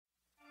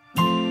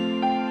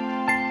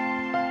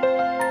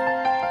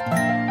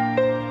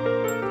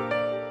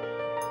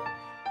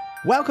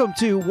Welcome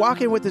to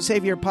Walking with the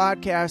Savior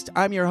podcast.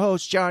 I'm your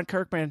host, John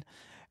Kirkman,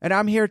 and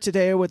I'm here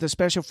today with a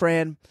special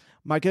friend,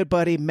 my good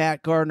buddy,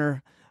 Matt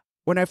Gardner.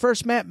 When I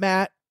first met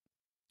Matt,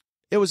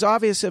 it was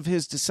obvious of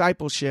his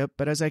discipleship,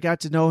 but as I got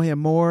to know him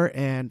more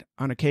and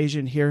on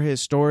occasion hear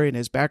his story and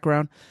his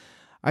background,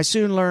 I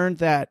soon learned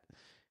that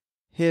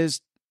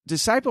his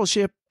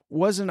discipleship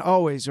wasn't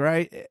always,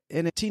 right?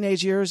 In his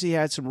teenage years, he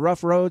had some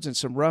rough roads and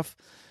some rough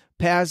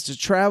paths to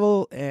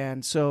travel,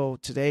 and so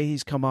today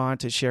he's come on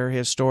to share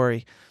his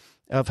story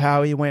of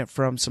how he went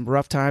from some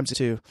rough times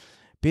to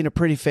being a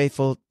pretty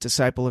faithful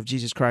disciple of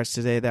Jesus Christ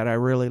today that I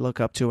really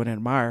look up to and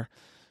admire.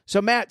 So,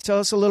 Matt, tell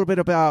us a little bit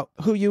about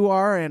who you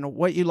are and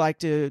what you like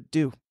to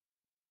do.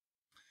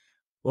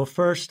 Well,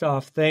 first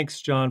off,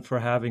 thanks, John, for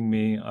having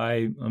me.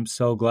 I'm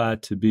so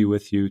glad to be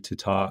with you to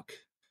talk.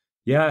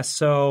 Yeah,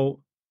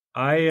 so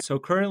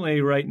currently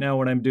right now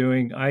what I'm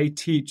doing, I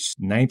teach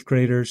ninth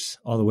graders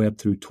all the way up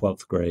through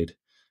 12th grade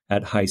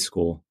at high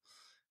school.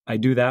 I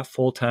do that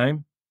full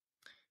time.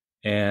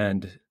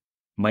 And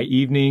my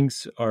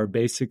evenings are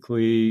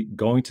basically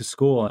going to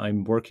school.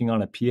 I'm working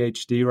on a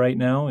PhD right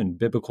now in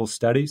biblical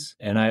studies,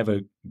 and I have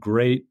a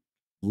great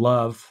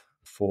love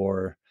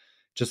for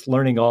just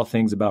learning all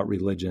things about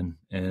religion,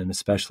 and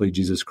especially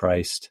Jesus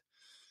Christ.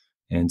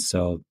 And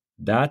so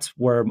that's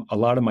where a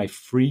lot of my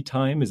free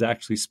time is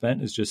actually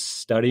spent, is just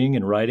studying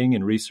and writing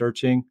and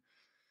researching.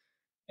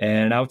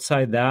 And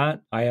outside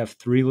that, I have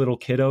 3 little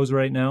kiddos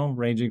right now,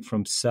 ranging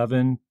from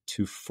 7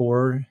 to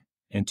 4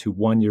 and to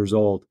 1 years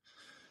old.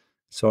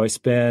 So I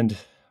spend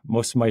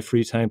most of my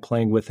free time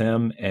playing with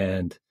him,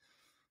 and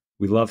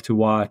we love to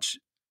watch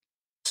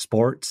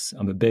sports.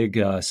 I'm a big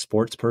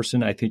sports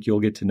person. I think you'll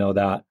get to know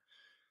that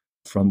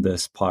from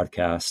this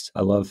podcast.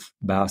 I love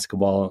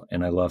basketball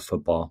and I love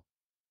football.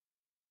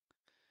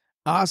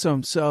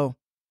 Awesome. So,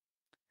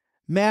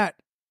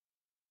 Matt,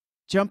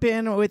 jump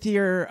in with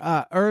your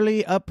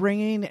early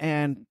upbringing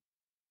and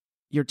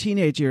your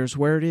teenage years.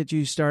 Where did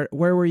you start?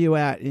 Where were you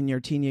at in your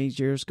teenage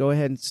years? Go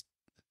ahead and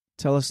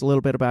tell us a little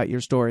bit about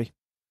your story.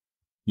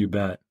 You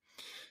bet.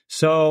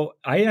 So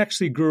I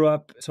actually grew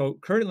up,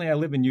 currently I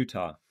live in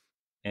Utah,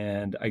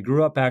 and I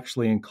grew up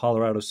actually in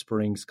Colorado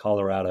Springs,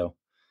 Colorado.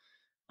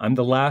 I'm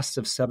the last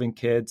of 7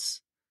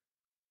 kids.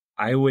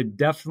 I would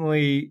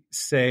definitely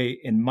say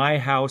in my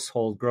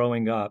household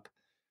growing up,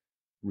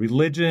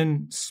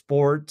 religion,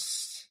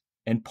 sports,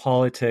 and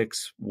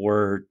politics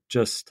were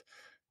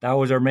that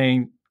was our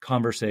main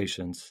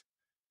conversations.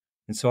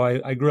 And so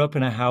I grew up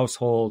in a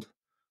household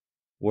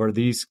where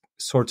these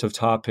sorts of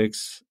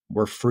topics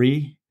were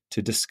free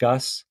to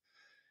discuss.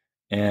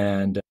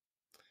 And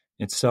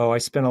so I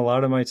spent a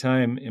lot of my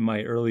time in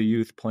my early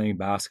youth playing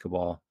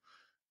basketball.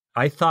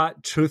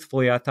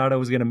 Truthfully, I thought I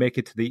was going to make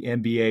it to the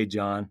NBA,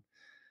 John.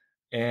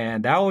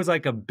 And that was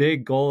like a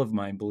big goal of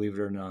mine, believe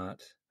it or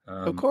not.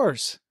 Of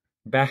course.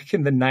 Back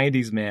in the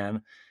 90s,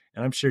 man,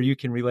 and I'm sure you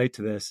can relate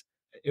to this,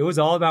 it was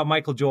all about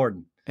Michael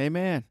Jordan.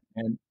 Amen.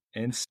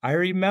 And I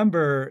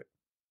remember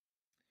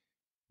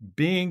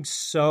being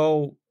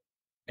so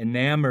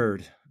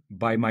enamored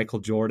by Michael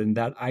Jordan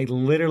that I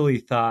literally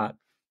thought,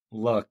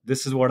 look,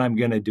 this is what I'm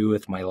going to do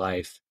with my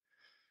life.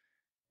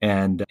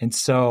 And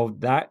so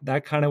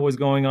that kind of was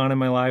going on in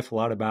my life, a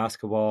lot of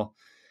basketball.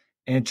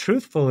 And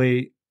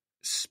truthfully,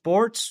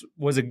 sports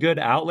was a good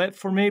outlet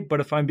for me.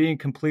 But if I'm being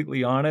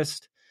completely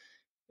honest,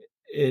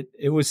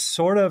 it was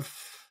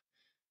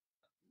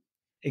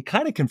it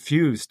kind of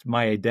confused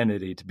my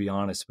identity, to be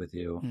honest with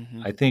you.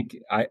 Mm-hmm. I think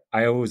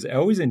I was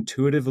always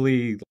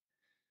intuitively,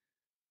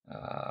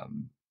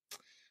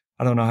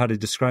 I don't know how to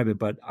describe it,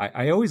 but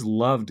I always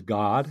loved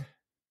God.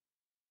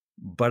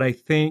 But I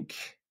think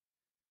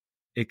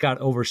it got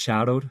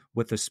overshadowed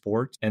with the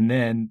sport. And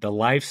then the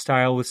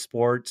lifestyle with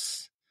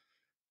sports,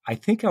 I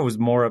think I was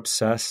more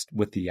obsessed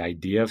with the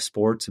idea of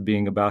sports, of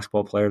being a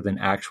basketball player, than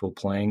actual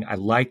playing. I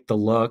liked the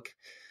look.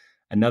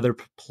 Another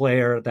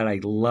player that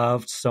I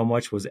loved so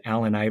much was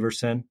Allen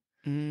Iverson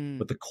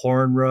with the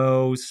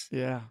cornrows.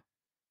 Yeah.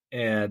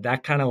 And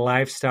that kind of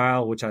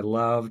lifestyle, which I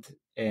loved.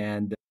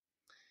 And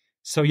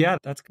so, yeah,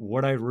 that's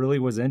what I really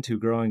was into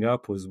growing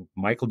up, was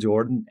Michael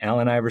Jordan,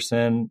 Allen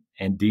Iverson,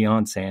 and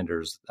Deion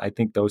Sanders. I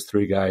think those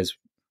 3 guys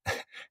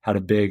had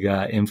a big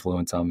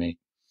influence on me.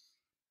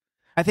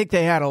 I think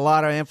they had a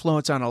lot of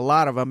influence on a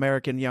lot of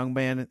American young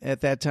men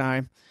at that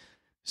time.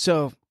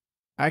 So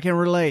I can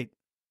relate.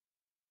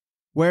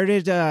 Where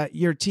did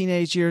your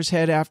teenage years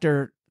head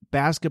after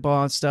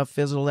basketball and stuff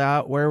fizzled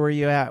out? Where were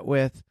you at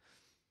with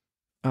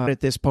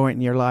at this point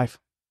in your life?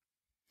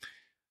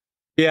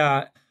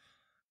 Yeah.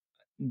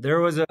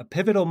 There was a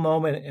pivotal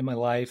moment in my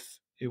life.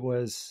 It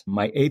was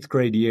my 8th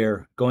grade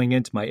year, going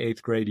into my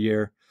 8th grade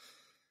year.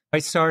 I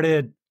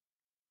started,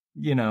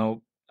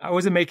 I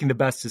wasn't making the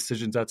best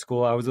decisions at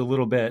school. I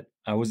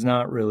was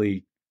not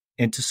really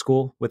into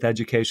school with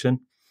education.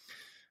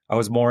 I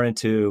was more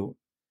into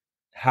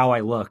how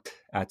I looked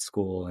at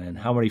school and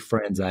how many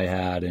friends I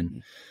had.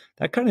 And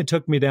that kind of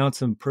took me down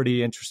some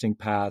pretty interesting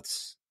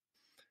paths.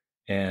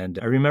 And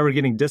I remember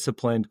getting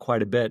disciplined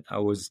quite a bit. I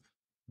was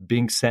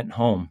being sent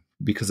home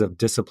because of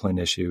discipline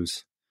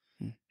issues.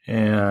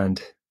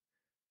 And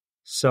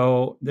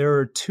so there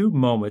are two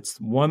moments.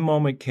 One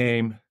moment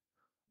came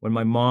when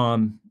my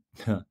mom,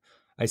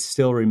 I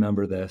still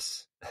remember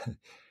this.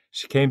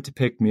 She came to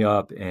pick me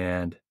up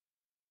and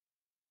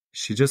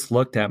she just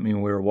looked at me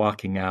when we were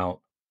walking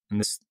out. And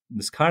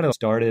this kind of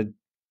started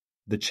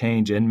the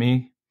change in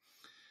me.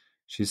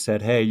 She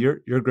said, "Hey, your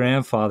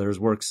grandfather has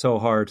worked so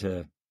hard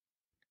to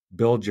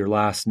build your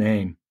last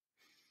name,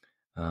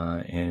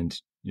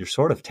 and you're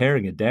sort of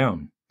tearing it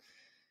down."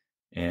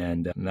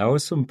 And that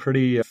was some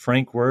pretty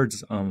frank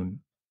words on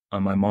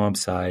my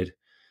mom's side.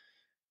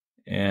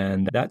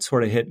 And that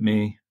sort of hit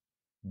me.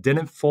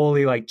 Didn't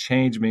fully like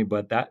change me,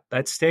 but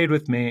that stayed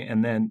with me.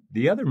 And then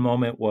the other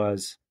moment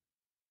was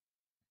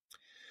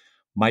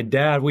my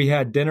dad. We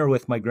had dinner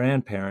with my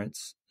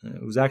grandparents.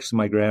 It was actually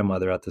my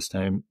grandmother at this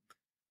time.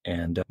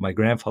 And my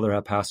grandfather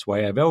had passed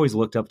away. I've always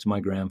looked up to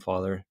my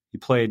grandfather. He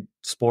played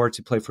sports.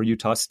 He played for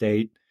Utah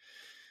State.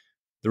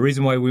 The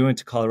reason why we went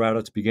to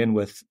Colorado to begin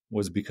with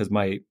was because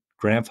my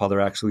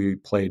grandfather actually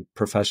played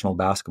professional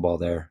basketball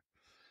there.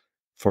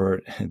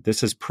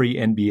 This is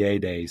pre-NBA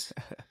days.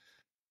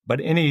 But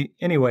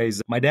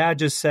anyways, my dad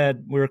just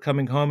said, we were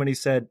coming home and he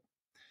said,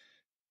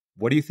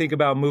 "What do you think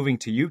about moving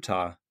to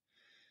Utah?"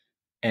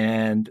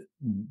 And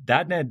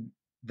that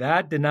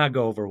did not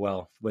go over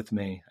well with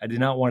me. I did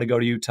not want to go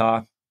to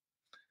Utah.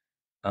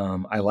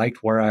 I liked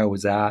where I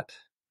was at.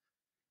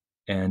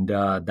 And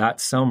that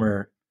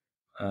summer,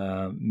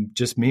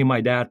 just me and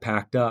my dad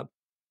packed up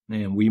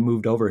and we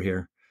moved over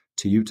here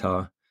to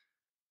Utah.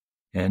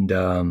 And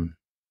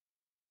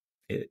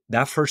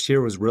that first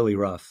year was really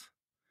rough,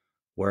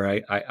 where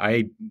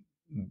I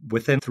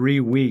within 3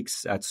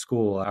 weeks at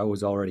school, I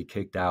was already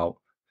kicked out.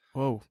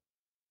 Whoa.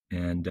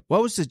 And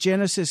what was the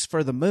genesis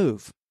for the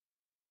move?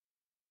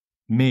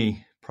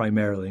 Me,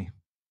 primarily.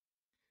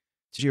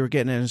 You were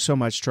getting into so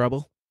much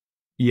trouble?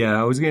 Yeah,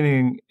 I was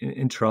getting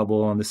in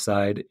trouble on the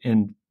side.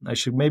 And I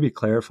should maybe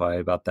clarify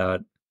about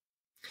that.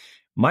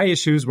 My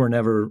issues were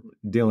never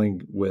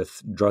dealing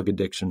with drug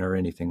addiction or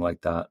anything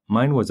like that.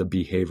 Mine was a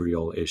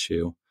behavioral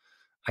issue.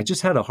 I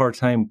just had a hard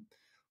time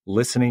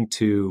listening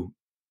to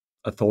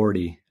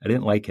authority. I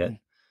didn't like it.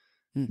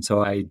 And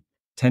so I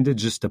tended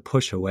just to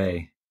push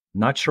away.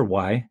 Not sure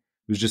why.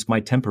 It was just my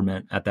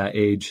temperament at that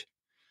age.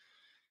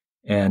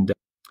 And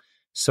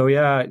so,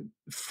 yeah,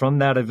 from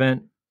that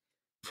event,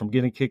 from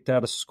getting kicked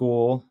out of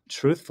school,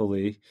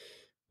 truthfully,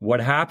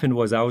 what happened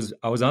was I was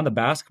on the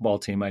basketball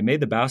team. I made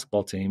the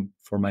basketball team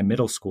for my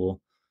middle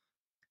school.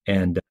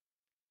 And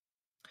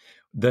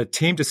the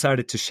team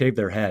decided to shave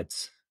their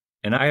heads.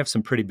 And I have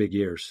some pretty big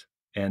ears.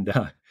 And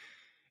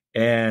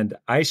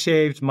I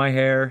shaved my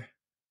hair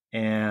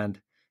and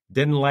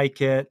didn't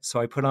like it. So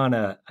I put on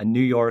a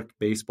New York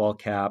baseball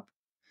cap,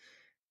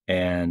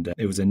 and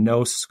it was a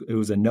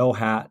no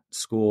hat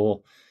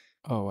school.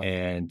 Oh, wow.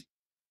 And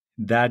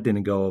that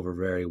didn't go over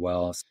very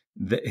well.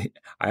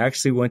 I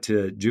actually went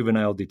to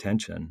juvenile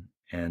detention,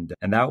 and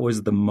that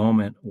was the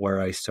moment where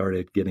I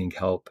started getting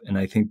help. And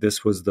I think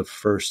this was the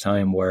first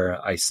time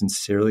where I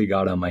sincerely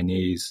got on my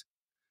knees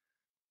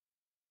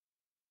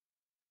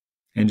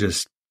and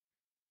just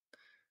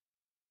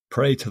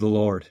pray to the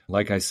Lord.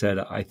 Like I said,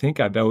 I think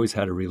I've always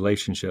had a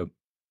relationship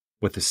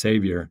with the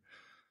Savior,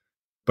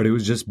 but it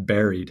was just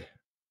buried.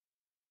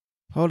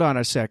 Hold on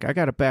a sec. I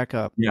got to back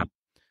up.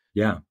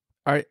 Yeah.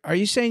 Are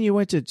you saying you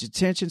went to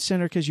detention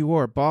center because you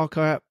wore a ball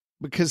cap?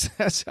 Because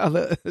that's how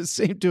it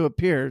seemed to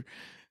appear.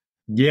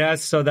 Yeah,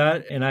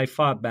 and I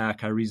fought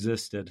back. I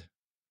resisted.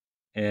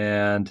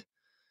 And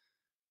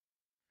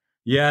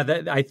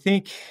yeah, I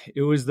think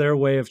it was their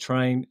way of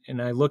trying.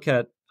 And I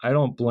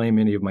don't blame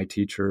any of my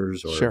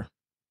teachers or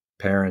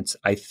parents.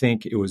 I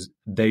think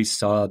they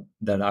saw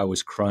that I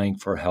was crying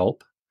for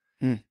help,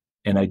 and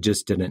I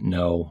just didn't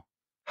know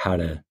how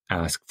to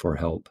ask for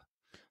help.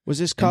 Was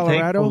this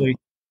Colorado?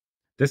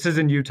 This is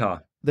in Utah.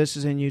 This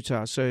is in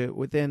Utah. So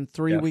within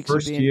 3 weeks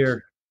first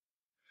year.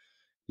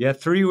 Yeah,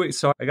 3 weeks.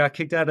 So I got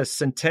kicked out of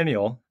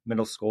Centennial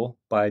Middle School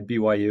by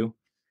BYU,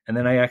 and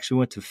then I actually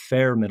went to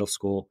Fair Middle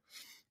School,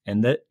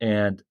 and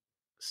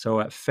so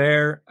at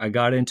Fair I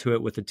got into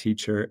it with a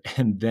teacher,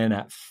 and then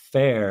at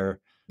Fair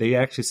they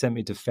actually sent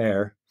me to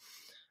Fair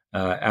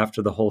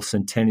after the whole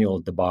Centennial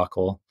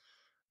debacle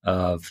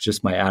of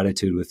just my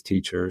attitude with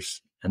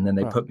teachers, and then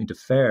they put me to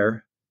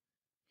Fair,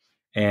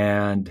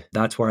 and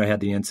that's where I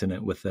had the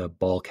incident with the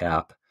ball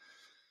cap.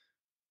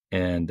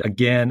 And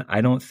again,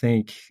 I don't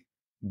think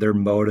their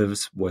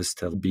motives was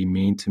to be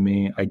mean to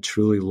me. I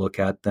truly look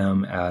at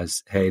them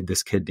as, hey,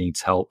 this kid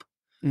needs help.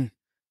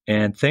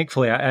 And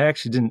thankfully, I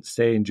actually didn't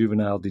stay in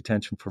juvenile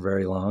detention for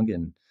very long.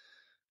 And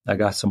I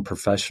got some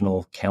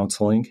professional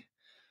counseling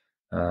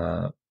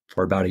for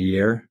about a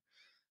year.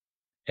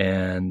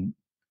 And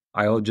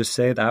I'll just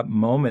say that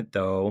moment,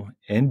 though,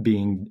 in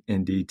being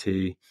in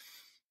DT,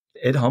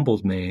 it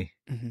humbled me.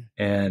 Mm-hmm.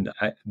 And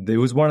it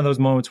was one of those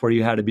moments where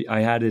I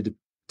had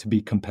to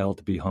be compelled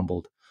to be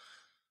humbled.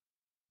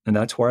 And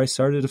that's where I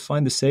started to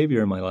find the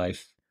Savior in my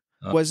life.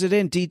 Was it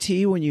in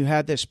DT when you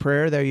had this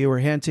prayer that you were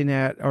hinting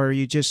at, or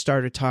you just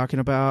started talking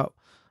about?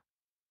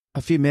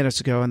 a few minutes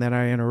ago, and then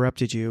I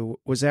interrupted you.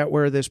 Was that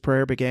where this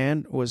prayer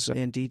began? Was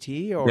in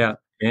DT, or Yeah,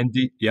 in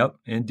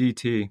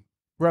DT.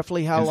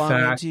 roughly how In long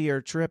fact, into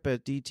your trip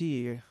at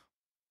DT?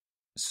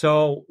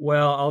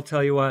 well, I'll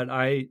tell you what,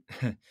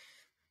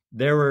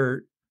 there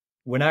were,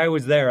 when I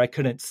was there, I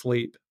couldn't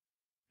sleep.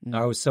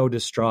 I was so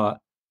distraught.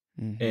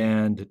 Mm-hmm.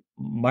 And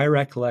my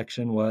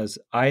recollection was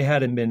I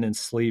hadn't been in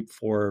sleep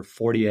for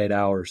 48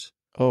 hours.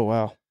 Oh,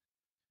 wow.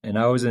 And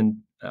I was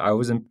in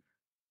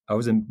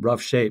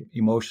rough shape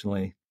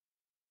emotionally.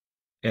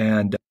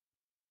 And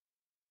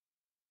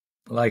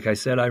like I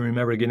said, I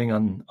remember getting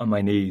on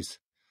my knees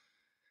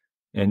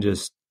and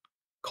just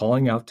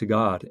calling out to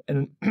God.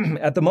 And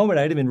at the moment,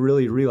 I didn't even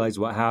really realize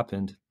what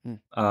happened. Mm.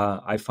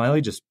 I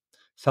finally just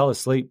fell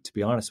asleep, to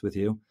be honest with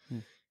you.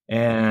 Mm.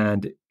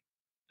 And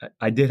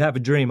I did have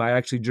a dream. I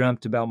actually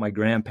dreamt about my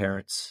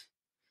grandparents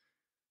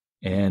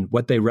and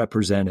what they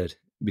represented.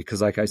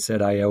 Because like I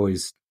said, I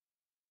always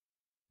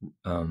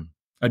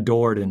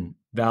adored and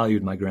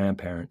valued my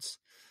grandparents.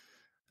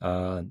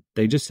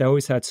 They just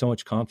always had so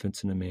much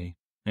confidence in me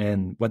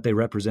and what they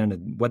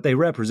represented. What they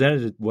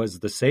represented was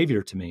the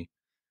savior to me.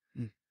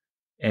 Mm.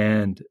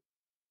 And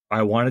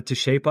I wanted to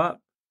shape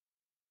up.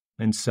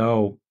 And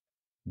so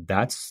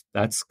that's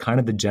kind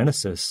of the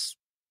genesis,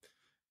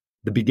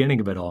 the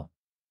beginning of it all.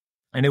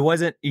 And it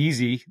wasn't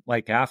easy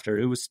like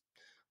after.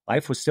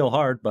 Life was still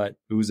hard, but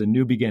it was a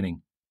new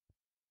beginning.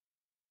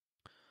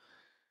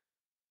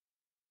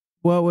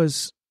 What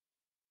was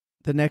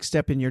the next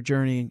step in your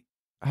journey?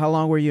 How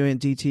long were you in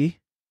DT?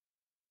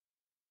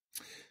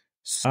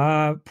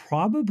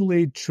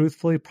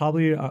 Truthfully,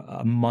 probably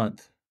a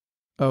month.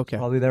 Okay.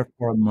 Probably there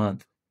for a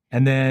month.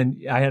 And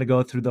then I had to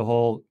go through the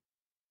whole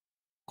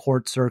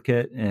court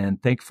circuit,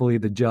 and thankfully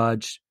the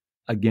judge,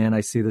 again, I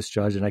see this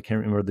judge and I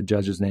can't remember the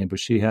judge's name, but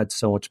she had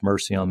so much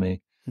mercy on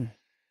me.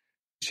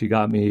 She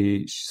got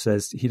me, she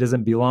says, he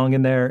doesn't belong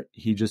in there.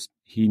 He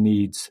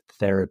needs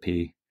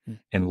therapy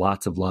and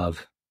lots of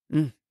love.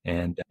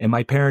 And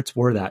my parents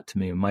were that to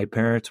me. My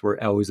parents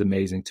were always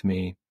amazing to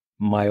me.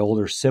 My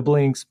older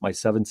siblings, my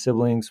 7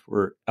 siblings,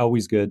 were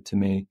always good to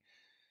me.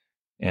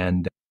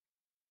 And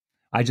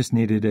I just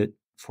needed it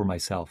for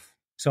myself.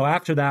 So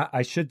after that,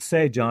 I should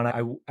say, John,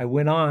 I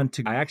went on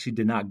to, I actually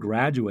did not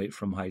graduate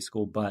from high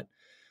school, but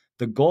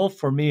the goal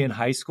for me in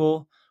high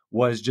school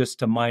was just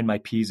to mind my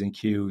P's and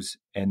Q's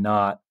and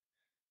not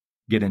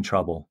get in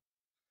trouble.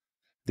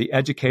 The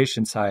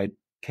education side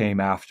came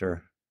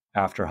after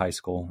high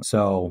school.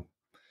 So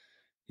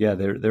yeah,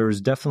 there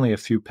was definitely a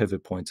few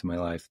pivot points in my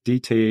life.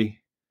 DT,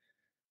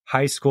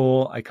 high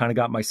school, I kind of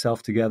got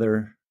myself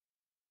together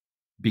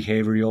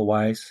behavioral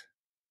wise.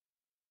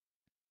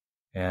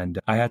 And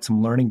I had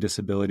some learning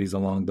disabilities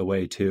along the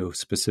way too,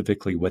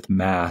 specifically with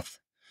math.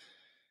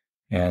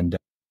 And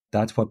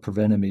that's what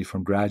prevented me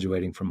from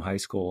graduating from high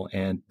school.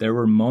 And there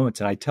were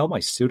moments, and I tell my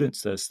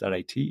students this that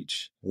I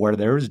teach, where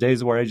there was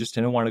days where I just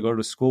didn't want to go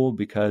to school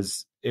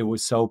because it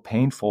was so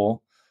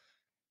painful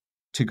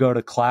to go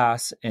to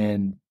class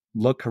and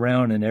look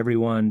around and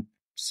everyone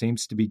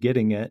seems to be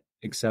getting it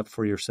except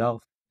for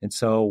yourself. And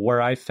so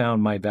where I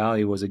found my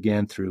value was,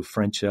 again, through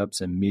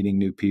friendships and meeting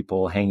new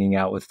people, hanging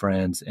out with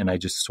friends, and I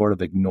just sort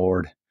of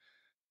ignored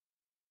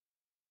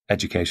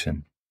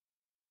education.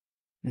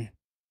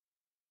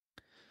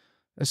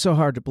 It's so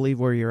hard to believe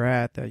where you're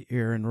at, that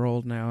you're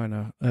enrolled now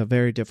in a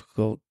very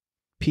difficult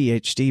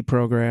PhD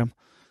program.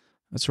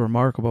 That's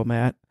remarkable,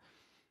 Matt.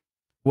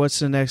 What's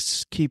the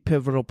next key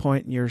pivotal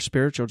point in your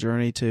spiritual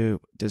journey to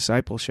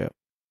discipleship?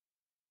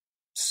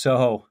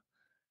 So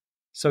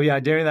yeah,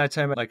 during that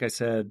time, like I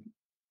said,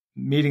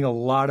 meeting a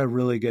lot of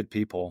really good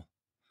people,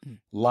 a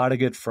lot of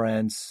good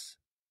friends.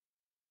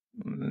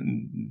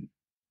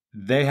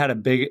 They had a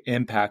big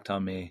impact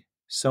on me.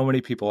 So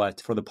many people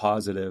for the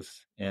positive.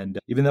 And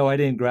even though I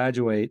didn't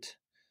graduate,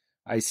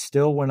 I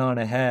still went on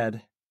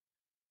ahead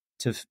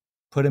to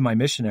put in my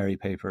missionary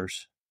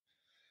papers.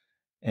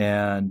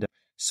 And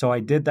so I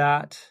did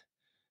that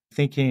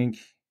thinking,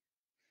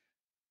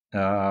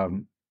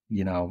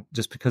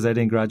 just because I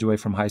didn't graduate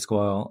from high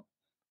school,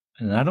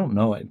 and I don't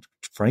know,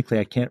 frankly,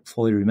 I can't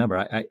fully remember.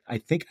 I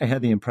think I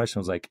had the impression,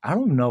 I was like, I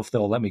don't know if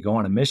they'll let me go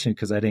on a mission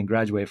because I didn't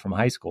graduate from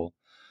high school.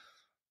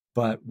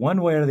 But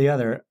one way or the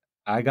other,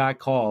 I got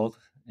called,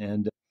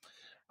 and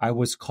I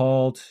was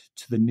called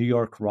to the New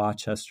York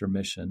Rochester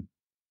mission.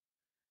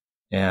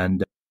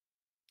 And,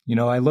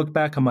 I look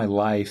back on my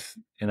life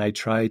and I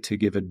try to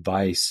give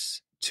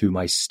advice to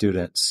my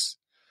students.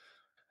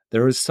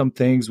 There was some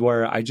things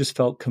where I just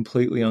felt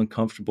completely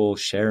uncomfortable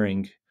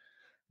sharing,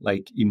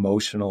 like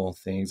emotional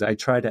things. I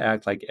tried to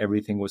act like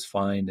everything was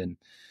fine. And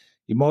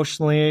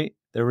emotionally,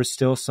 there was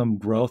still some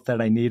growth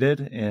that I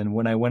needed. And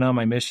when I went on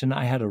my mission,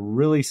 I had a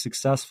really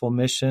successful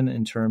mission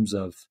in terms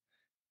of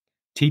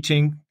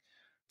teaching.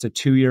 It's a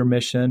 2-year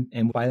mission.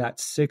 And by that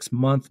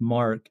 6-month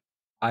mark,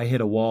 I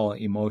hit a wall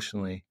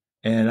emotionally.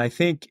 And I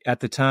think at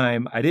the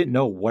time, I didn't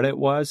know what it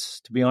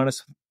was, to be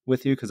honest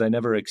with you, because I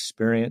never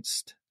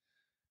experienced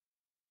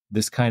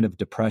this kind of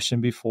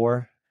depression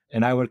before.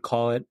 And I would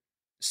call it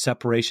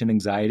separation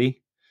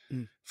anxiety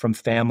from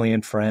family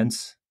and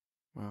friends.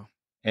 Wow.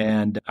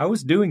 And I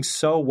was doing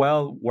so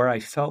well where I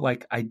felt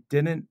like I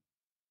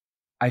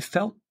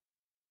felt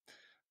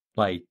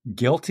like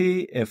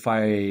guilty if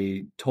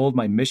I told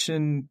my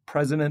mission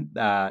president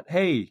that,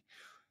 hey,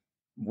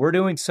 we're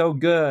doing so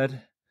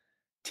good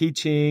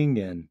teaching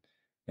and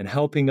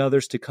helping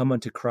others to come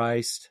unto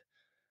Christ.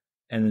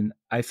 And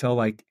I felt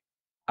like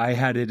I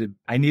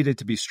needed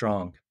to be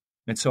strong.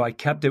 And so I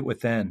kept it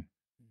within.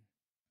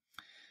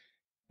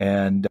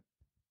 And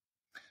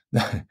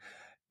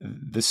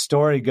the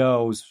story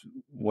goes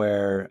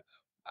where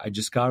I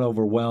just got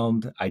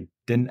overwhelmed. I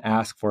didn't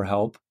ask for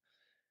help.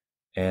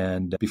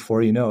 And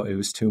before you know it, it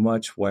was too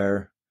much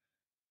where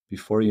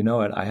before you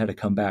know it, I had to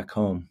come back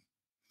home.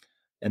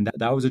 And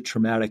that was a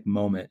traumatic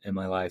moment in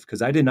my life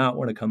because I did not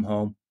want to come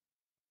home.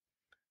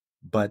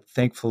 But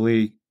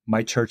thankfully,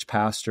 my church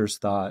pastors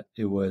thought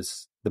it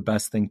was the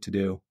best thing to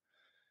do.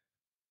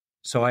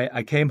 So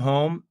I came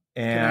home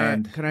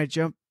and... Can I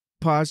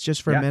pause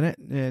just for a minute?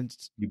 And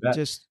you bet.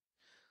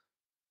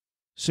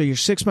 So you're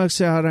 6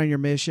 months out on your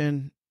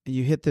mission, and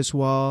you hit this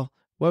wall.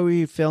 What were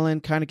you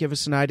feeling? Kind of give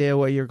us an idea of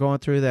what you're going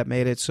through that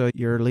made it so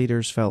your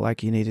leaders felt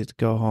like you needed to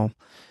go home.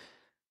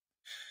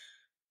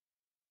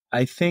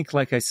 I think,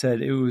 like I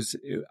said,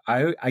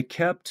 I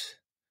kept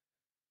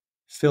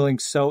feeling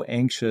so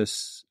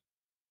anxious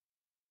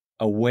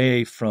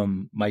away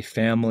from my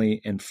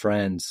family and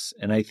friends.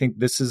 And I think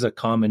this is a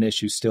common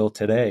issue still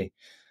today.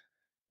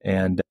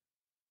 And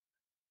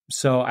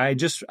so I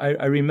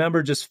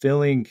remember just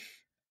feeling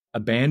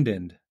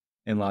abandoned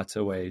in lots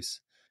of ways.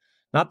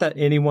 Not that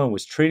anyone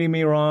was treating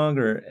me wrong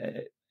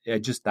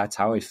that's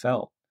how I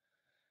felt.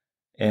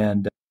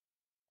 And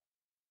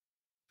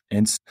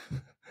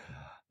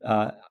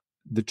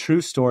the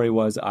true story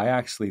was I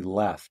actually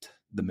left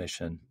the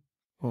mission.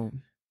 Oh.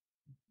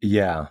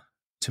 Yeah.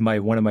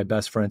 To one of my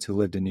best friends who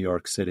lived in New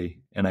York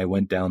City. And I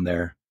went down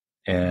there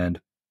and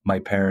I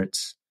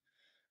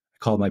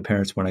called my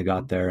parents when I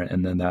got there.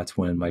 And then that's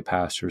when my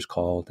pastors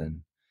called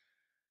and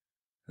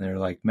they're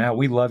like, Matt,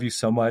 we love you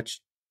so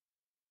much.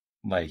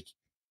 Like,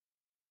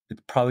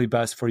 it's probably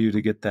best for you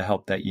to get the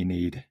help that you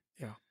need.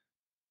 Yeah.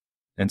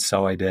 And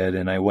so I did.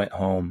 And I went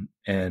home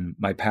and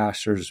my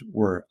pastors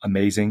were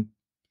amazing.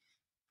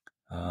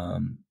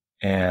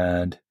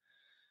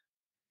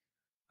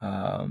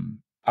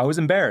 I was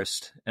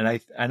embarrassed.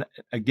 And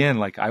again,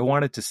 like I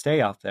wanted to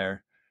stay out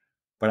there,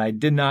 but I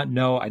did not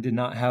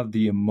have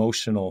the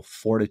emotional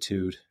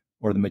fortitude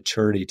or the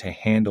maturity to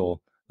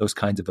handle those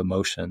kinds of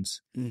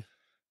emotions. Mm.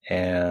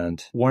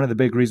 And one of the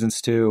big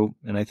reasons too,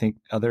 and I think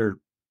other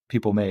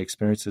people may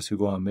experience this who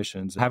go on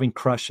missions, having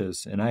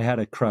crushes. And I had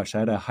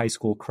a high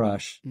school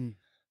crush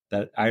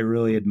that I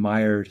really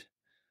admired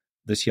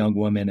this young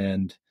woman.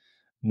 And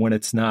when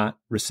it's not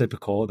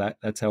reciprocal,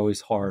 that's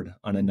always hard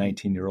on a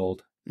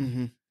 19-year-old.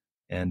 Mm-hmm.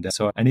 And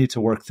so I needed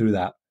to work through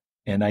that.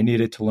 And I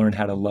needed to learn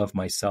how to love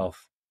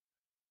myself.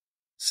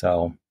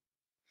 So,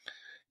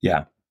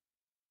 yeah.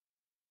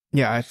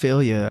 Yeah, I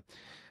feel you.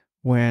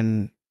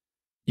 When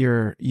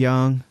you're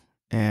young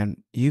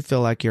and you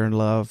feel like you're in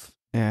love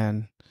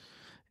and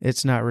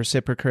it's not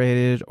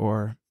reciprocated,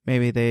 or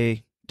maybe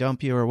they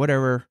dump you or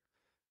whatever,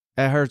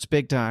 it hurts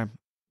big time.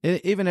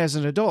 Even as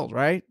an adult,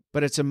 right?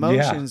 But it's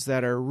emotions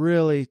that are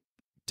really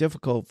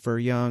difficult for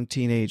young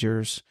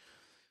teenagers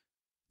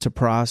to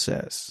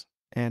process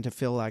and to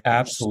feel like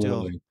there's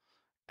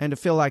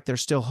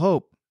still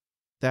hope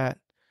that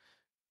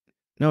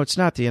no, it's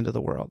not the end of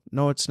the world.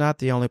 No, it's not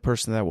the only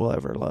person that will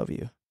ever love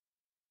you.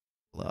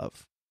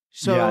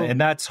 So yeah, and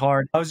that's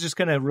hard. I was just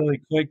going to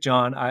really quick,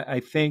 John.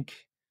 I think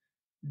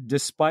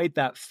despite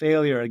that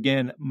failure,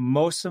 again,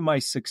 most of my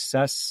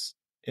success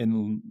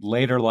in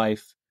later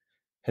life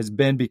has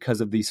been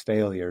because of these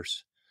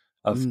failures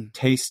of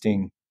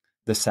tasting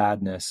the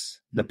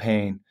sadness, the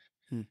pain.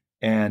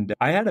 And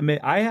I had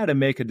to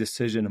make a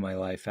decision in my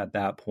life at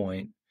that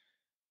point.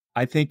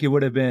 I think it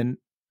would have been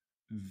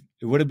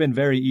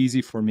very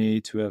easy for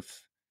me to have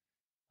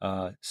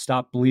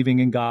stopped believing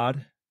in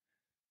God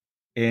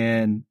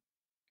and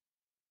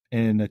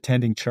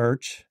attending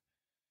church.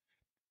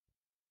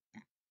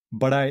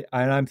 But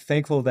I'm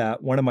thankful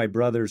that one of my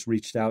brothers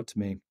reached out to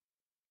me.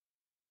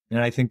 And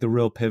I think the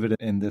real pivot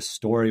in this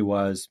story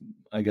was,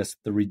 I guess,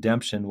 the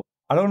redemption.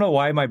 I don't know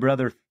why my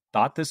brother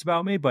thought this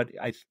about me, but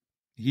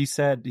he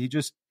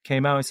just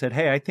came out and said,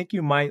 hey, I think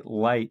you might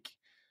like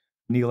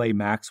Neal A.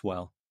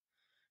 Maxwell.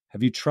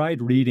 Have you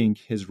tried reading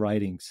his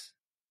writings?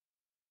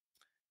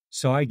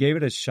 So I gave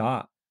it a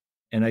shot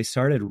and I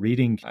started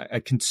reading. I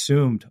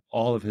consumed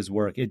all of his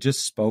work. It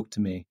just spoke to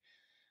me.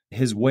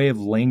 His way of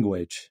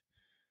language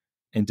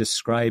and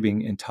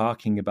describing and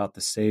talking about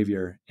the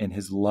Savior and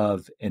his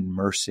love and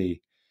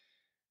mercy.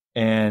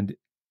 And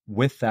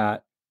with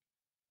that,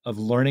 of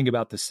learning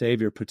about the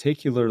Savior,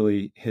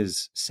 particularly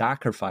his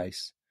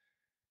sacrifice,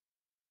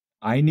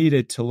 I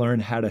needed to learn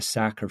how to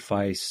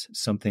sacrifice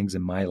some things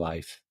in my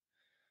life,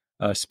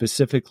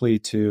 specifically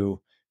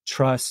to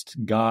trust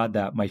God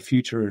that my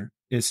future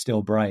is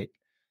still bright.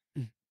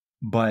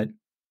 But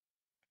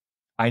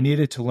I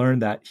needed to learn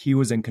that he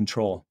was in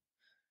control,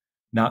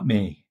 not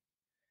me.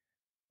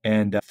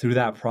 And through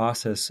that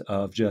process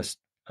of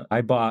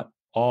I bought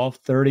all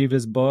 30 of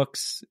his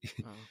books,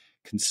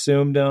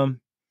 consumed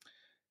them,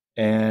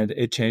 and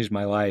it changed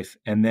my life.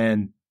 And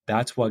then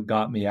that's what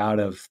got me out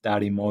of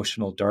that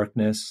emotional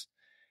darkness.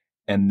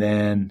 And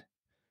then,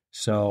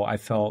 so I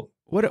felt.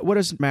 What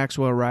does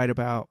Maxwell write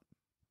about?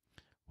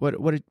 What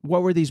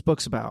were these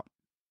books about?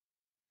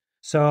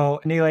 So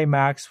Neal A.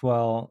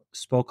 Maxwell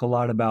spoke a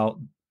lot about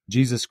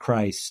Jesus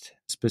Christ,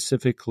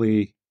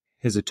 specifically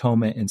his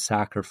atonement and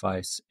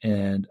sacrifice,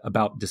 and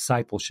about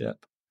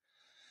discipleship.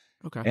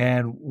 Okay.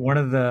 And one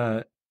of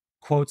the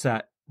quotes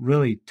that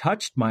really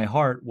touched my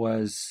heart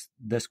was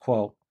this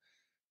quote: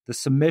 "The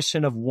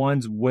submission of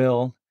one's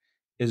will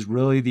is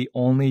really the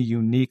only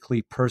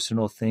uniquely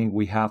personal thing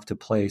we have to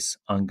place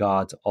on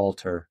God's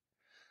altar.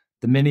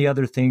 The many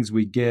other things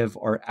we give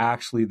are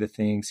actually the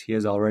things he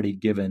has already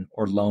given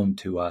or loaned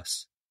to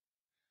us."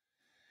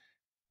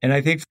 And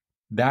I think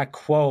that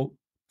quote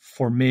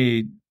for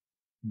me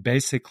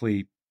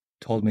basically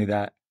told me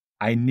that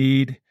I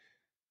need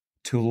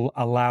to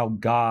allow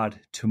God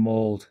to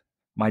mold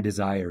my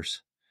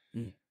desires.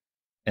 Mm.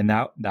 And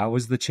that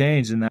was the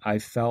change. And I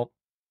felt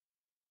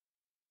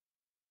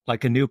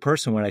like a new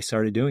person when I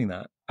started doing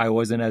that. I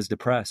wasn't as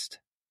depressed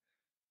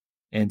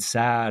and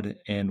sad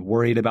and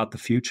worried about the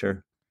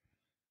future.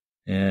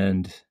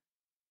 And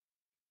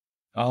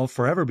I'll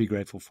forever be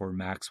grateful for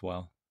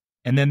Maxwell.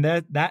 And then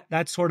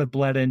that sort of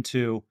bled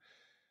into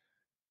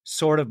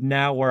sort of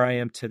now where I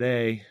am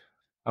today.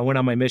 I went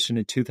on my mission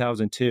in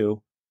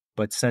 2002,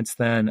 but since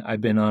then I've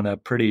been on a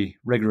pretty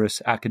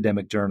rigorous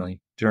academic journey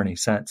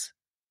since.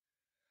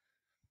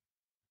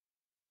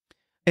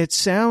 It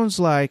sounds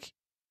like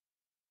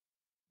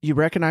you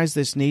recognize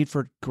this need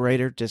for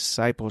greater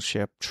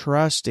discipleship,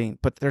 trusting,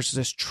 but there's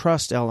this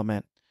trust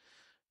element,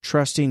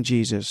 trusting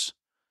Jesus.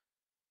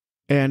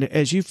 And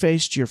as you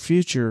faced your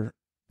future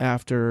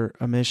after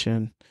a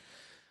mission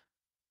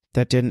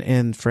that didn't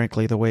end,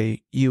 frankly, the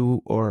way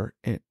you or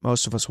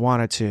most of us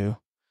wanted to.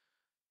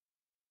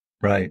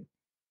 Right.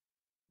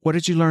 What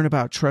did you learn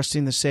about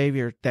trusting the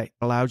Savior that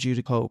allowed you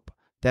to cope,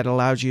 that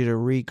allowed you to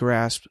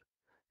re-grasp,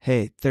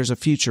 hey, there's a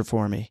future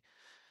for me?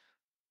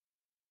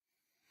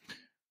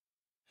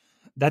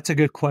 That's a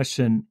good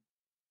question.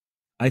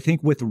 I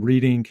think with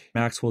reading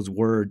Maxwell's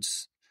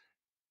words,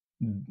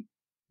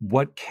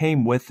 what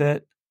came with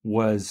it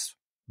was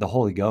the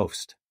Holy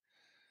Ghost.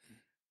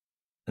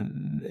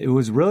 It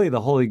was really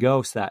the Holy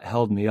Ghost that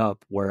held me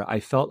up, where I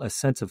felt a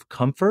sense of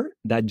comfort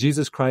that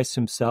Jesus Christ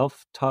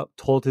himself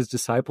told his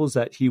disciples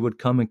that he would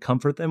come and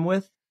comfort them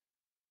with.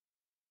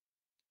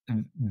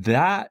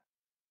 That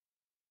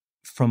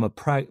from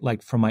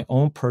my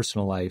own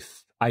personal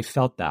life, I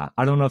felt that.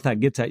 I don't know if that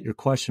gets at your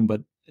question,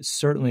 but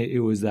certainly it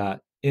was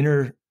that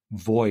inner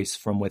voice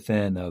from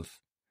within of,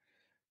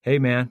 hey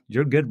man,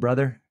 you're good,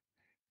 brother.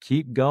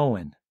 Keep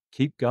going.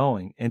 Keep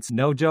going. And it's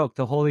no joke,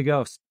 the Holy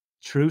Ghost,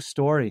 true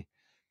story.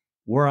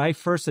 Where I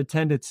first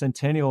attended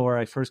Centennial, where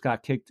I first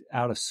got kicked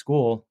out of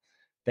school,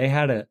 they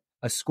had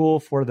a school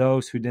for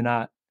those who did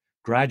not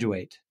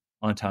graduate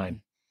on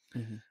time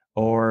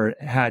or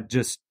had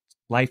just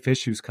life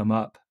issues come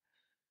up.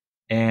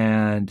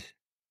 And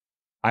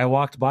I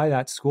walked by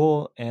that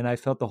school and I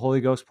felt the Holy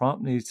Ghost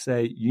prompt me to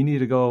say, you need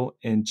to go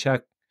and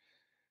check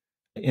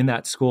in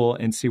that school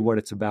and see what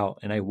it's about.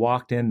 And I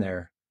walked in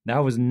there. That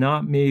was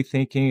not me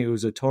thinking. It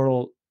was a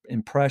total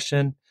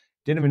impression.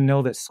 Didn't even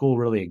know that school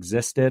really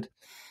existed.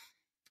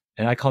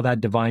 And I call that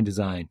divine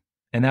design.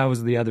 And that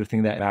was the other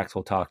thing that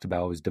Maxwell talked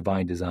about, was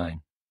divine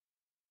design.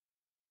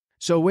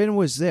 So when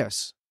was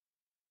this?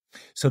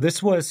 So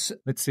this was,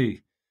 let's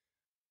see.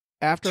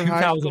 After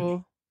high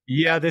school?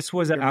 Yeah, this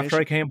was after mission?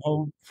 I came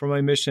home from my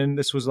mission.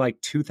 This was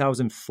like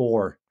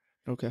 2004.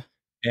 Okay.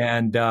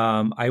 And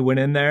I went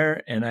in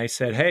there and I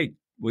said, hey,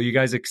 will you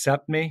guys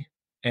accept me?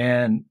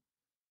 And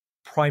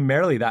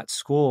primarily that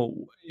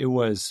school, it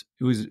was,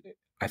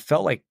 I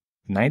felt like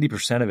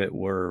 90% of it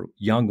were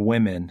young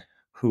women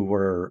who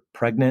were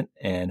pregnant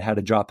and had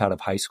to drop out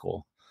of high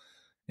school.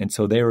 And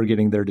so they were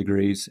getting their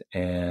degrees,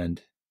 and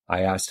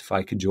I asked if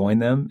I could join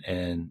them,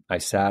 and I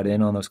sat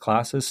in on those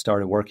classes,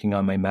 started working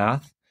on my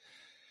math,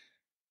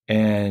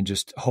 and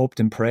just hoped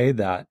and prayed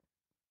that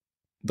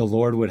the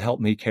Lord would help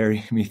me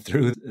carry me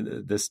through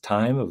this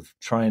time of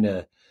trying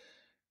to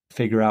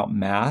figure out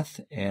math.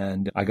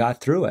 And I got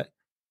through it.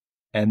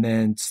 And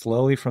then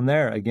slowly from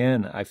there,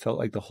 again, I felt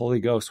like the Holy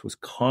Ghost was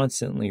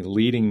constantly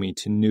leading me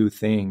to new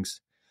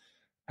things.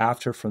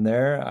 After from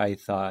there, I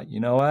thought, you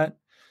know what?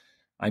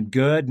 I'm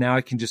good. Now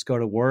I can just go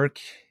to work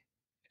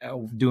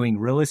doing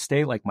real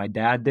estate like my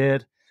dad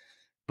did.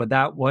 But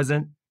that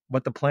wasn't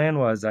what the plan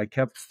was. I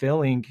kept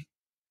feeling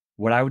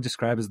what I would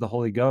describe as the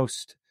Holy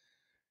Ghost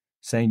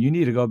saying, you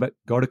need to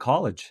go to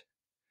college.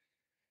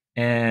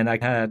 And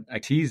I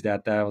teased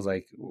at that. I was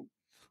like,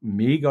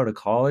 me go to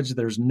college?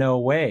 There's no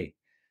way.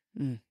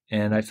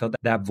 And I felt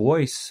that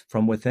voice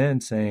from within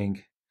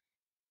saying,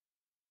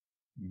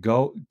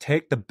 go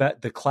take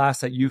the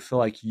class that you feel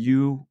like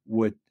you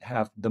would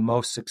have the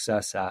most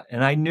success at.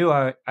 And I knew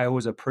I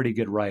was a pretty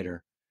good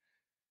writer.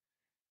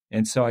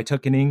 And so I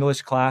took an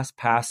English class,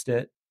 passed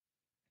it,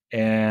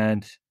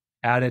 and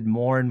added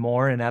more and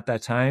more. And at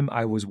that time,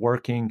 I was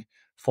working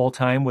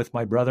full-time with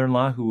my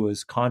brother-in-law, who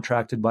was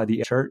contracted by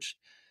the church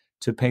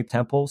to paint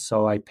temples.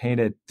 So I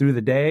painted through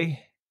the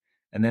day,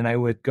 and then I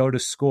would go to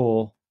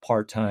school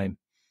part-time.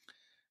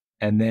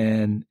 And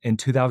then in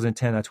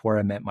 2010, that's where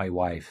I met my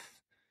wife.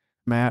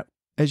 Matt,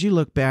 as you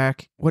look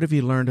back, what have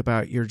you learned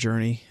about your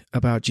journey,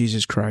 about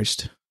Jesus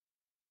Christ?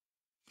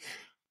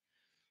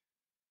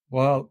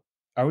 Well,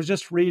 I was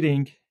just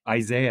reading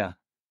Isaiah,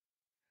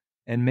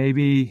 and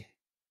maybe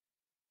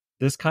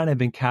this kind of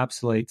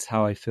encapsulates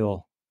how I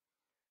feel,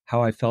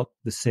 how I felt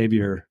the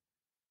Savior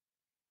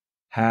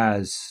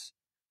has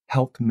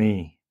helped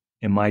me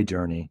in my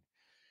journey.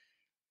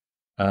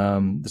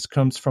 This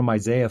comes from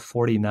Isaiah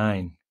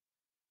 49,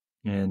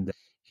 and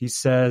he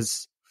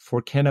says,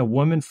 "For can a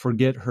woman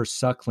forget her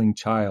suckling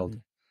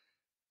child,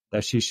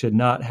 that she should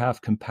not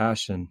have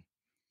compassion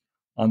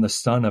on the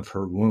son of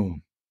her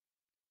womb?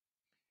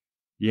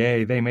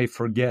 Yea, they may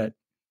forget,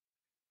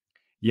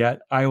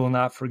 yet I will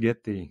not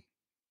forget thee.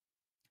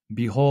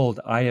 Behold,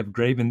 I have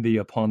graven thee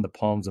upon the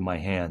palms of my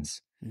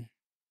hands."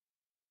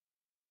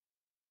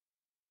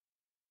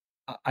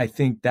 I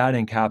think that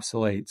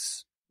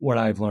encapsulates what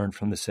I've learned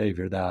from the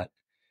Savior, that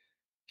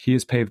he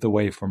has paved the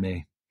way for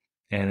me.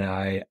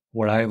 And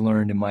what I've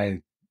learned in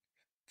my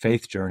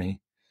faith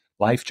journey,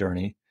 life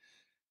journey,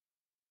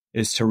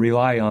 is to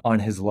rely on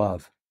his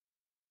love.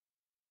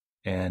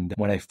 And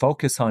when I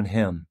focus on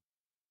him,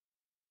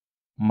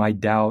 my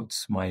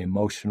doubts, my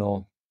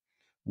emotional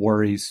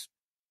worries,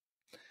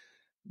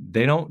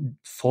 they don't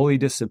fully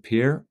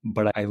disappear,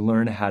 but I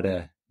learn how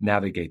to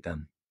navigate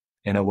them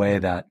in a way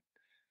that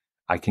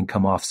I can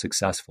come off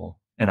successful.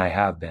 And I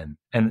have been.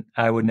 And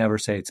I would never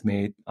say it's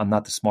me. I'm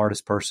not the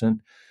smartest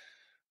person,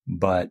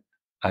 but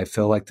I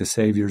feel like the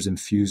Savior's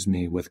infused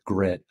me with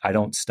grit. I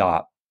don't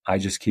stop. I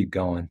just keep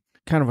going.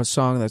 Kind of a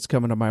song that's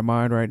coming to my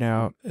mind right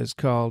now is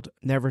called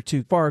Never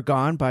Too Far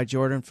Gone by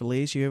Jordan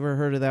Felice. You ever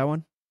heard of that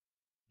one?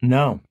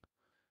 No.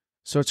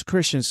 So it's a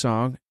Christian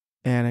song,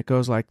 and it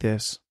goes like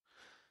this.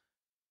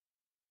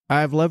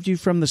 I've loved you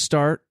from the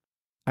start.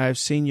 I've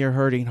seen your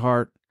hurting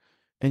heart,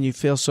 and you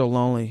feel so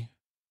lonely,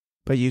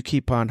 but you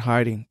keep on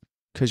hiding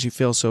because you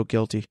feel so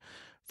guilty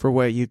for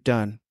what you've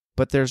done.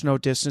 But there's no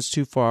distance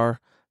too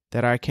far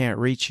that I can't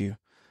reach you.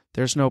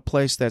 There's no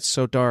place that's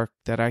so dark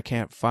that I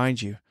can't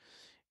find you.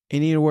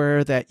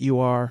 Anywhere that you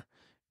are,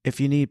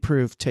 if you need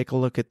proof, take a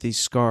look at these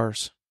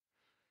scars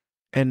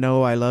and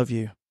know I love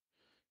you.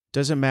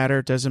 Doesn't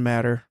matter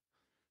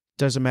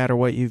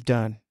what you've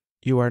done.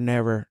 You are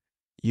never,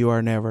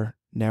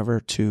 never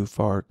too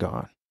far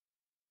gone.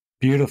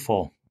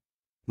 Beautiful.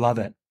 Love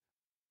it.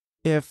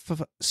 If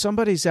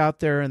somebody's out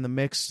there in the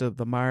mix of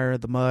the mire,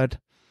 the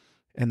mud,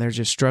 and they're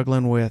just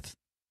struggling with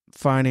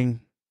finding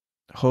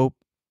hope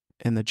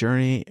in the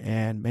journey,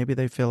 and maybe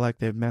they feel like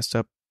they've messed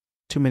up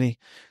too many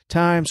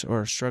times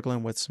or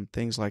struggling with some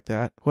things like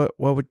that, what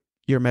would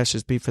your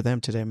message be for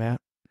them today, Matt?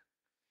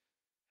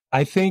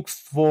 I think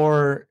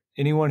for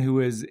anyone who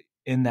is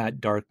in that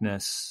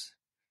darkness,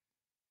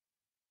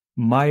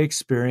 my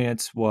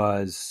experience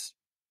was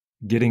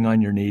getting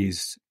on your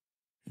knees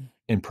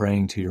and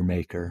praying to your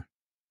Maker.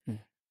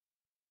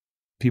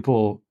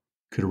 People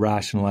could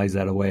rationalize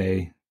that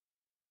away,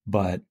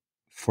 but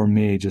for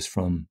me, just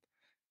from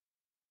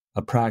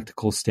a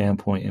practical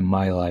standpoint in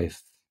my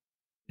life,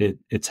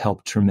 it's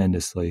helped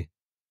tremendously.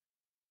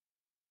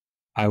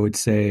 I would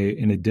say,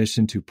 in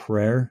addition to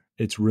prayer,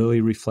 it's really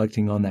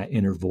reflecting on that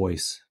inner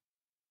voice.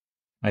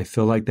 I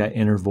feel like that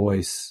inner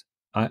voice,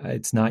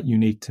 it's not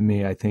unique to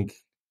me. I think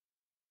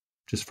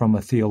just from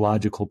a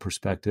theological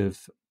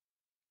perspective,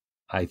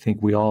 I think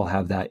we all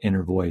have that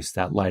inner voice,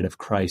 that light of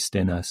Christ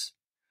in us.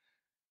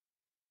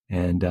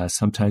 And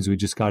sometimes we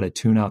just got to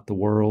tune out the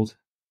world,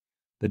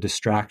 the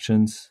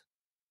distractions,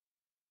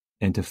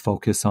 and to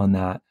focus on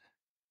that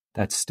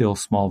still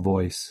small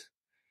voice.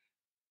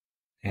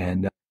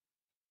 And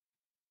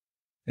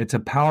it's a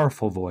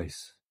powerful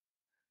voice.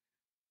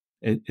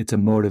 It's a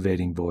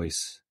motivating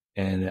voice.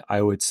 And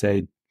I would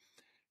say,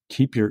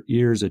 keep your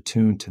ears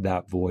attuned to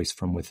that voice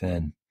from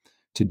within,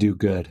 to do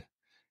good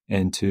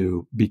and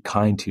to be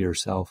kind to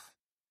yourself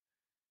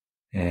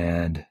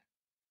and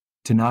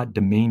to not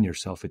demean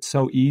yourself. It's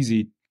so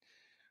easy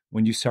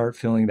when you start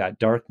feeling that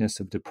darkness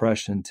of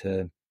depression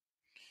to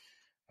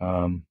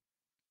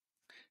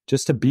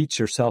just to beat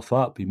yourself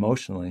up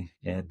emotionally.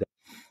 And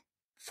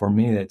for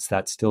me, it's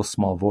that still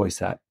small voice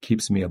that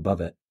keeps me above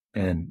it.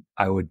 And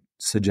I would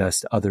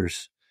suggest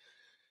others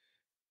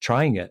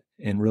trying it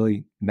and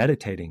really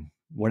meditating,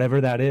 whatever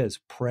that is,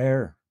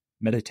 prayer,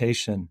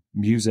 meditation,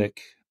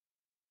 music,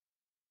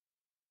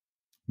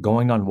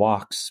 going on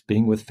walks,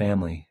 being with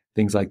family,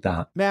 things like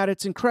that. Matt,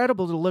 it's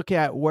incredible to look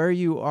at where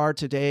you are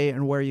today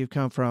and where you've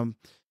come from.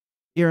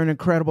 You're an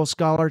incredible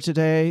scholar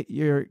today.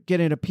 You're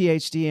getting a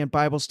PhD in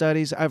Bible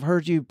studies. I've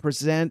heard you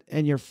present,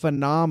 and you're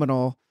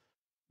phenomenal,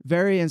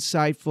 very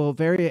insightful,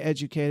 very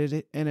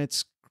educated, and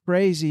it's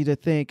crazy to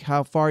think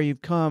how far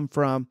you've come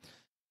from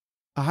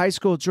a high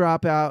school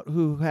dropout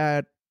who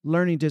had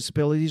learning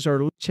disabilities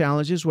or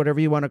challenges, whatever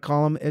you want to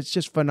call them. It's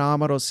just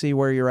phenomenal to see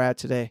where you're at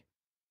today.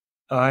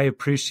 I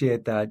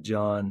appreciate that,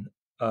 John.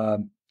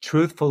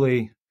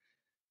 Truthfully,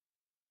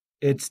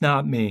 it's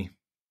not me.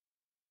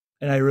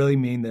 And I really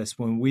mean this.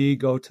 When we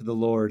go to the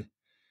Lord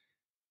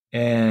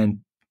and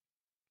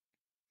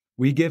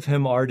we give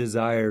him our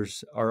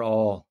desires, our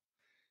all,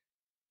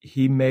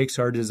 he makes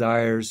our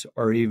desires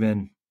or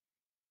even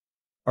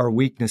our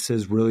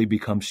weaknesses really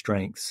become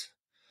strengths.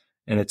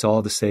 And it's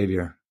all the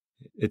Savior.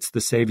 It's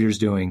the Savior's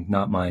doing,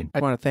 not mine. I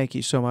want to thank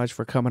you so much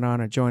for coming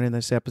on and joining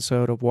this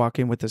episode of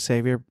Walking with the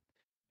Savior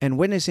and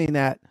witnessing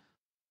that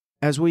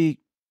as we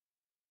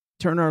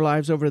turn our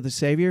lives over to the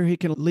Savior, he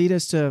can lead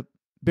us to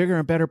bigger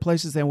and better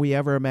places than we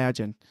ever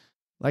imagined.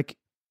 Like,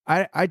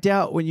 I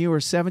doubt when you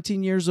were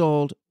 17 years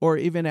old or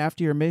even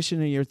after your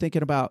mission and you're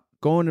thinking about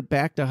going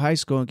back to high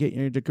school and getting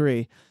your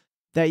degree,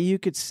 that you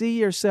could see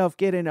yourself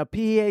getting a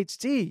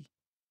PhD.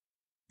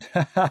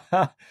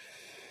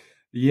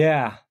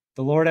 Yeah,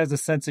 the Lord has a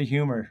sense of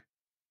humor.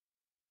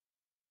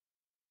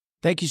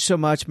 Thank you so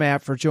much,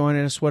 Matt, for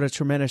joining us. What a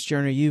tremendous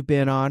journey you've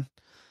been on.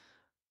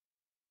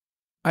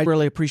 I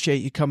really appreciate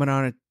you coming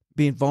on and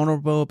being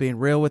vulnerable, being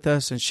real with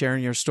us, and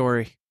sharing your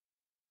story.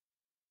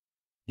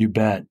 You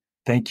bet.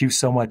 Thank you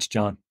so much,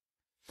 John.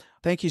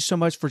 Thank you so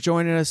much for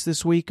joining us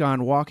this week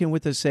on Walking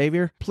with the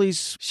Savior.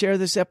 Please share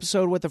this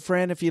episode with a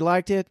friend if you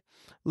liked it.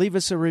 Leave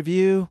us a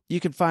review.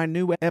 You can find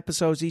new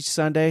episodes each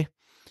Sunday.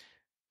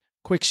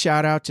 Quick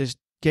shout out to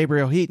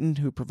Gabriel Heaton,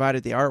 who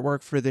provided the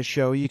artwork for this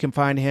show. You can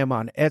find him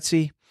on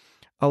Etsy.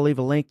 I'll leave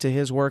a link to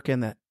his work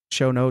in the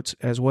show notes,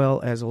 as well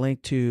as a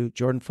link to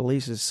Jordan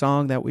Felice's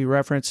song that we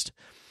referenced.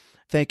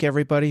 Thank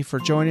everybody for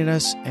joining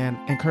us and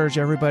encourage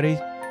everybody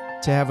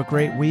to have a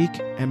great week.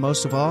 And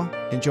most of all,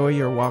 enjoy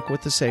your walk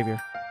with the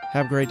Savior.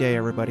 Have a great day,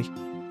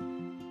 everybody.